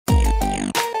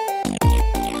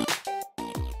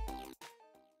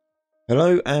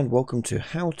Hello and welcome to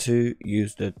how to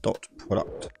use the dot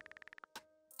product.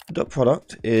 The dot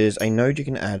product is a node you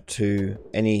can add to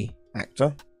any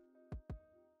actor,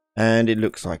 and it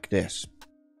looks like this.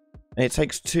 And it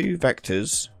takes two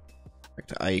vectors,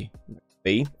 vector A,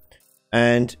 B,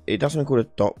 and it does something called a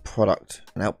dot product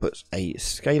and outputs a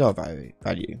scalar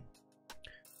value.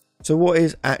 So what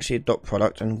is actually a dot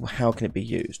product and how can it be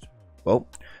used? Well,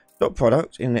 dot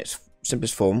product in its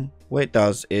simplest form, what it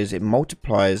does is it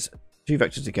multiplies two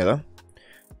vectors together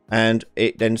and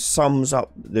it then sums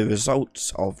up the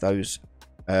results of those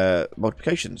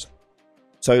multiplications.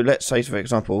 So let's say, for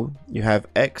example, you have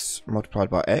x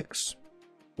multiplied by x,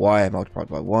 y multiplied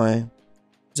by y,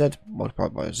 z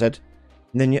multiplied by z, and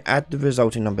then you add the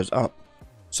resulting numbers up.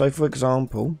 So for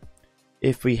example,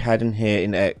 if we had in here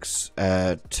in x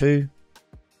 2,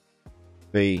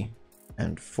 3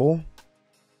 and 4,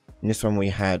 in this one we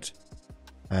had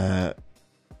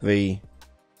 3,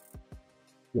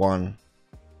 1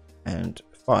 and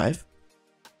 5.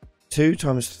 2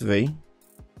 times 3,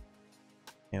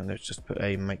 and let's just put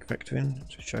a make vector in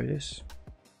to show this.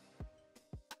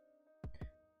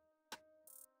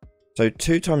 So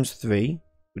 2 times 3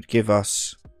 would give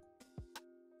us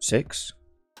 6.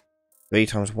 3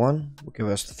 times 1 will give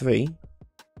us 3.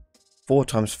 4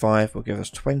 times 5 will give us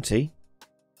 20.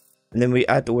 And then we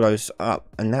add all those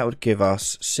up, and that would give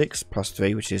us 6 plus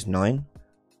 3, which is 9,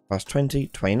 plus 20,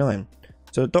 29.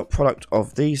 So the dot product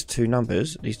of these two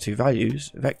numbers, these two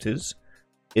values, vectors,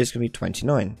 is going to be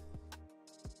 29.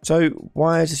 So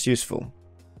why is this useful?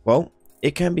 Well,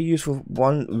 it can be useful for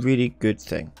one really good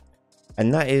thing,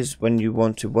 and that is when you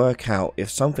want to work out if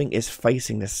something is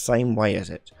facing the same way as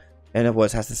it. In other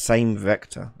words, has the same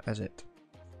vector as it.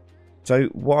 So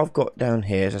what I've got down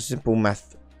here is a simple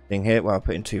math thing here where I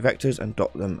put in two vectors and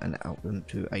dot them and out them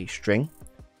to a string.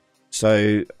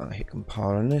 So I hit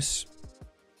compile on this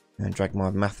and drag my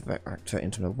math vector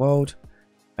into the world,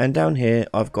 and down here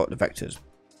I've got the vectors.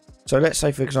 So let's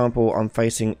say, for example, I'm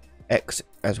facing x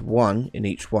as 1 in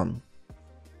each one.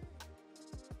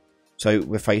 So I've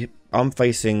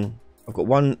got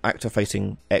one actor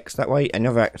facing x that way and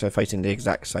another actor facing the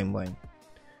exact same way.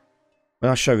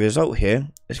 When I show the result here,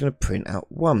 it's going to print out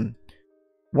 1.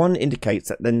 1 indicates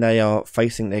that then they are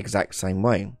facing the exact same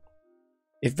way.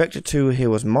 If vector 2 here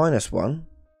was -1,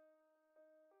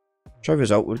 show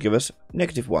result would give us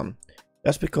 -1.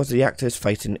 That's because the actor is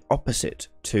facing opposite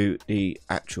to the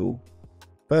actual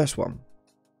first one.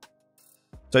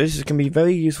 So this can be a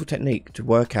very useful technique to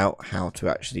work out how to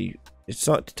actually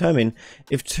determine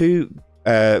if two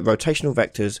rotational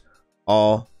vectors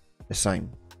are the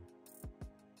same.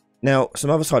 Now, some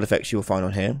other side effects you'll find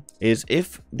on here is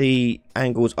if the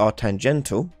angles are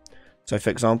tangential. So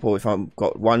for example, if I've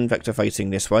got one vector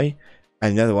facing this way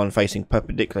and the other one facing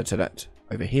perpendicular to that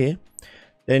over here,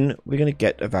 then we're going to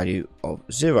get a value of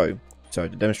 0. So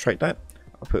to demonstrate that,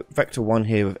 I'll put vector 1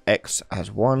 here with x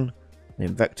as 1, and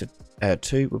in vector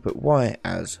 2 we'll put y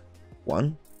as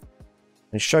 1,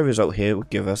 and show result here will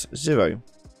give us 0.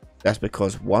 That's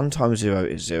because 1 times 0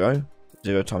 is 0,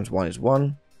 0 times 1 is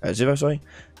 0, sorry,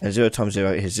 and 0 times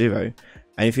 0 is 0,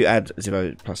 and if you add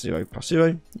 0 plus 0 plus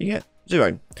 0, you get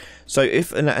 0. So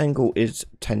if an angle is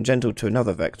tangential to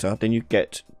another vector, then you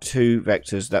get two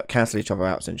vectors that cancel each other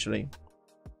out essentially.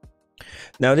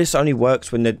 Now this only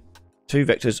works when the two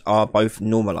vectors are both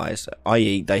normalized,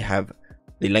 i.e. they have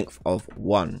the length of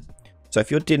 1. So if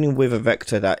you're dealing with a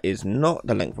vector that is not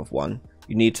the length of 1,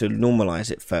 you need to normalize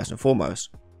it first and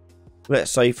foremost. Let's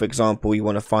say, for example, you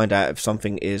want to find out if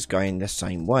something is going the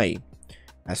same way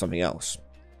as something else.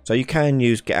 So you can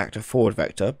use getActorForward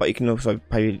vector, but you can also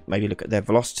maybe look at their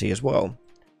velocity as well.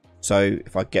 So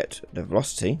if I get the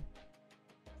velocity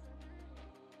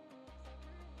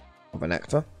of an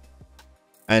actor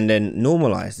and then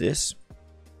normalize this,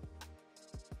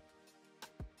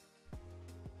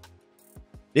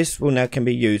 this will now can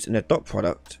be used in a dot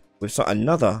product with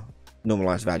another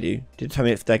normalized value to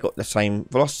determine if they got the same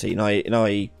velocity,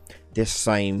 i.e. this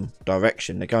same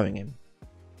direction they're going in.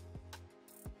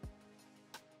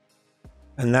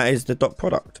 And that is the dot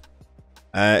product.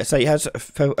 So it has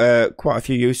quite a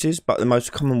few uses, but the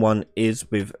most common one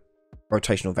is with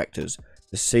rotational vectors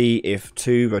to see if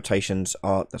two rotations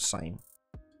are the same.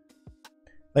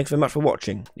 Thanks very much for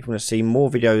watching. If you want to see more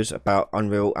videos about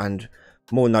Unreal and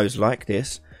more nodes like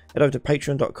this, head over to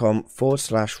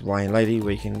patreon.com/RyanLady,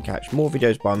 where you can catch more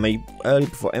videos by me early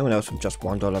before anyone else from just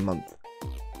 $1 a month.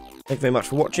 Thank you very much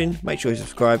for watching. Make sure you're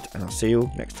subscribed, and I'll see you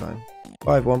all next time.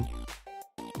 Bye everyone.